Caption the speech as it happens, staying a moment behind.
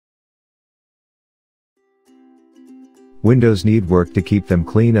Windows need work to keep them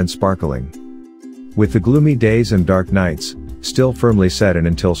clean and sparkling. With the gloomy days and dark nights still firmly set in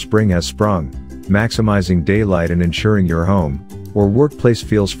until spring has sprung, maximizing daylight and ensuring your home or workplace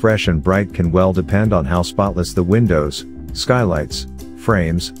feels fresh and bright can well depend on how spotless the windows, skylights,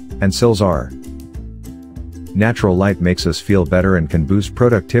 frames, and sills are. Natural light makes us feel better and can boost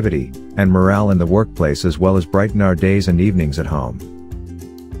productivity and morale in the workplace as well as brighten our days and evenings at home.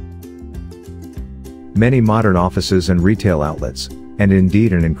 Many modern offices and retail outlets, and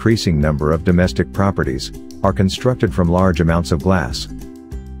indeed an increasing number of domestic properties, are constructed from large amounts of glass.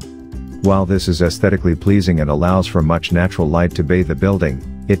 While this is aesthetically pleasing and allows for much natural light to bathe the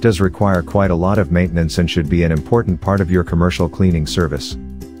building, it does require quite a lot of maintenance and should be an important part of your commercial cleaning service.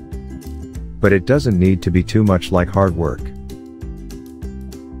 But it doesn't need to be too much like hard work.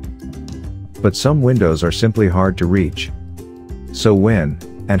 But some windows are simply hard to reach. So when,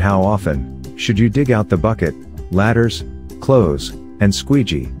 and how often, should you dig out the bucket, ladders, close, and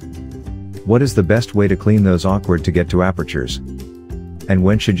squeegee? What is the best way to clean those awkward to get to apertures? And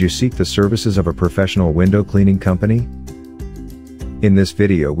when should you seek the services of a professional window cleaning company? In this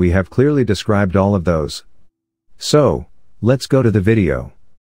video we have clearly described all of those. So, let's go to the video.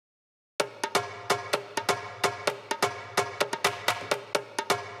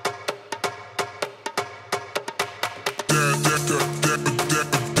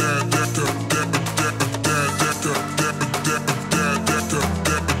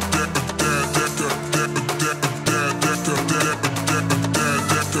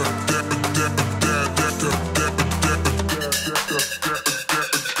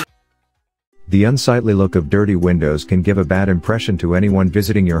 The unsightly look of dirty windows can give a bad impression to anyone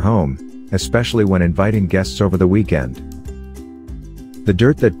visiting your home, especially when inviting guests over the weekend. The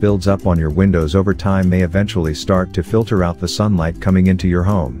dirt that builds up on your windows over time may eventually start to filter out the sunlight coming into your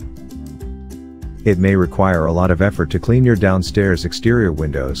home. It may require a lot of effort to clean your downstairs exterior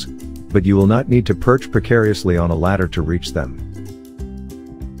windows, but you will not need to perch precariously on a ladder to reach them.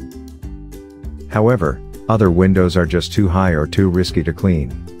 However, other windows are just too high or too risky to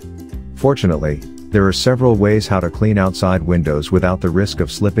clean. Fortunately, there are several ways how to clean outside windows without the risk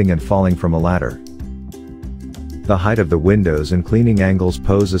of slipping and falling from a ladder. The height of the windows and cleaning angles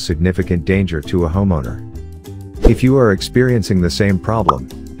pose a significant danger to a homeowner. If you are experiencing the same problem,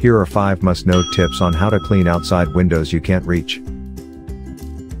 here are 5 must-know tips on how to clean outside windows you can't reach.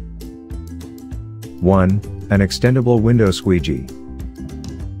 1. An extendable window squeegee.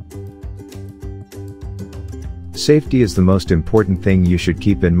 Safety is the most important thing you should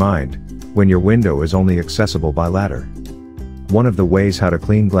keep in mind when your window is only accessible by ladder. One of the ways how to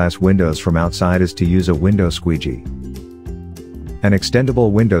clean glass windows from outside is to use a window squeegee. An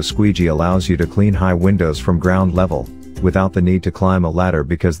extendable window squeegee allows you to clean high windows from ground level, without the need to climb a ladder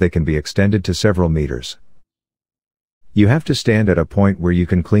because they can be extended to several meters. You have to stand at a point where you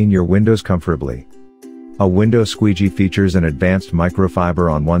can clean your windows comfortably. A window squeegee features an advanced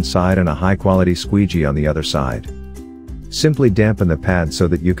microfiber on one side and a high-quality squeegee on the other side. Simply dampen the pad so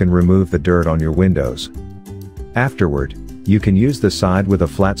that you can remove the dirt on your windows. Afterward, you can use the side with a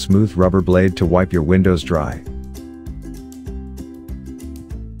flat smooth rubber blade to wipe your windows dry.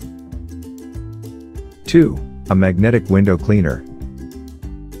 2. A magnetic window cleaner.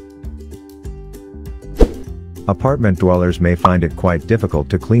 Apartment dwellers may find it quite difficult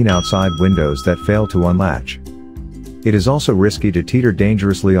to clean outside windows that fail to unlatch. It is also risky to teeter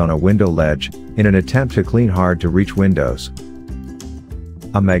dangerously on a window ledge in an attempt to clean hard-to-reach windows.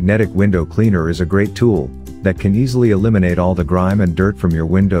 A magnetic window cleaner is a great tool that can easily eliminate all the grime and dirt from your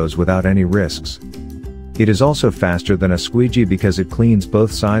windows without any risks. It is also faster than a squeegee because it cleans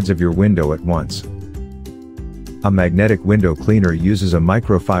both sides of your window at once. A magnetic window cleaner uses a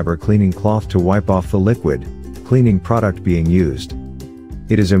microfiber cleaning cloth to wipe off the liquid cleaning product being used.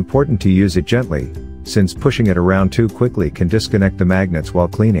 It is important to use it gently, since pushing it around too quickly can disconnect the magnets while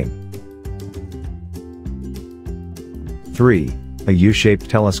cleaning. 3. A U-shaped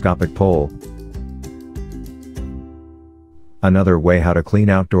telescopic pole. Another way how to clean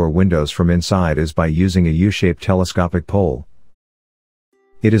outdoor windows from inside is by using a U-shaped telescopic pole.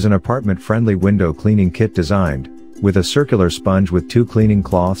 It is an apartment-friendly window cleaning kit designed with a circular sponge with 2 cleaning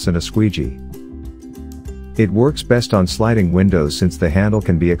cloths and a squeegee. It works best on sliding windows since the handle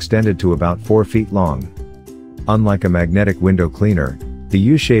can be extended to about 4 feet long. Unlike a magnetic window cleaner, the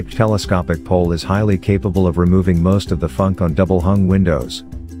U-shaped telescopic pole is highly capable of removing most of the funk on double-hung windows.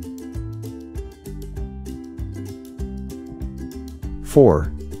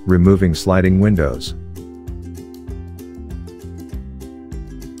 4. Removing sliding windows.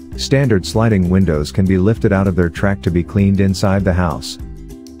 Standard sliding windows can be lifted out of their track to be cleaned inside the house.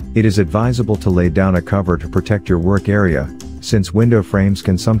 It is advisable to lay down a cover to protect your work area, since window frames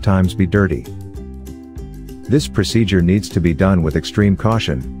can sometimes be dirty. This procedure needs to be done with extreme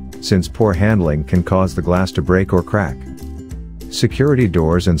caution, since poor handling can cause the glass to break or crack. Security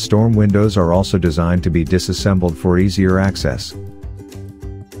doors and storm windows are also designed to be disassembled for easier access.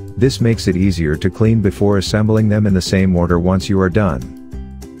 This makes it easier to clean before assembling them in the same order once you are done.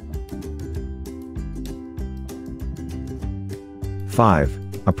 5.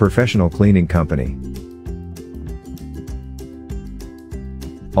 A professional cleaning company.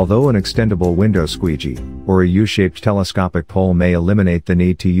 Although an extendable window squeegee, or a U-shaped telescopic pole may eliminate the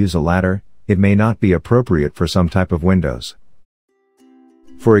need to use a ladder, it may not be appropriate for some type of windows.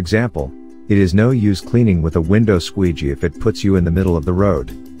 For example, it is no use cleaning with a window squeegee if it puts you in the middle of the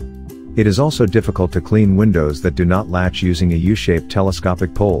road. It is also difficult to clean windows that do not latch using a U-shaped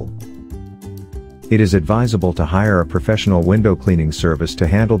telescopic pole. It is advisable to hire a professional window cleaning service to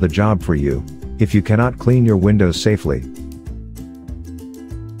handle the job for you, if you cannot clean your windows safely.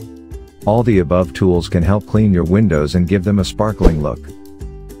 All the above tools can help clean your windows and give them a sparkling look.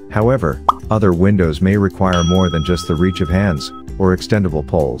 However, other windows may require more than just the reach of hands, or extendable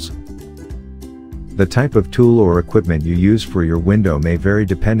poles. The type of tool or equipment you use for your window may vary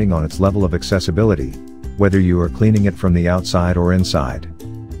depending on its level of accessibility, whether you are cleaning it from the outside or inside.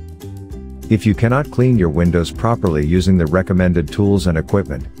 If you cannot clean your windows properly using the recommended tools and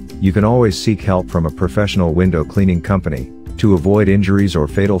equipment, you can always seek help from a professional window cleaning company, to avoid injuries or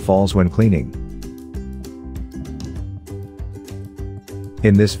fatal falls when cleaning.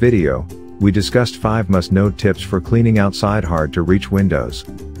 In this video, we discussed 5 must-know tips for cleaning outside hard-to-reach windows.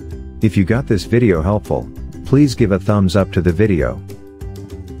 If you got this video helpful, please give a thumbs up to the video.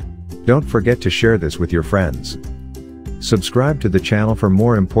 Don't forget to share this with your friends. Subscribe to the channel for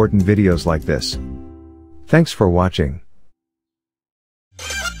more important videos like this. Thanks for watching.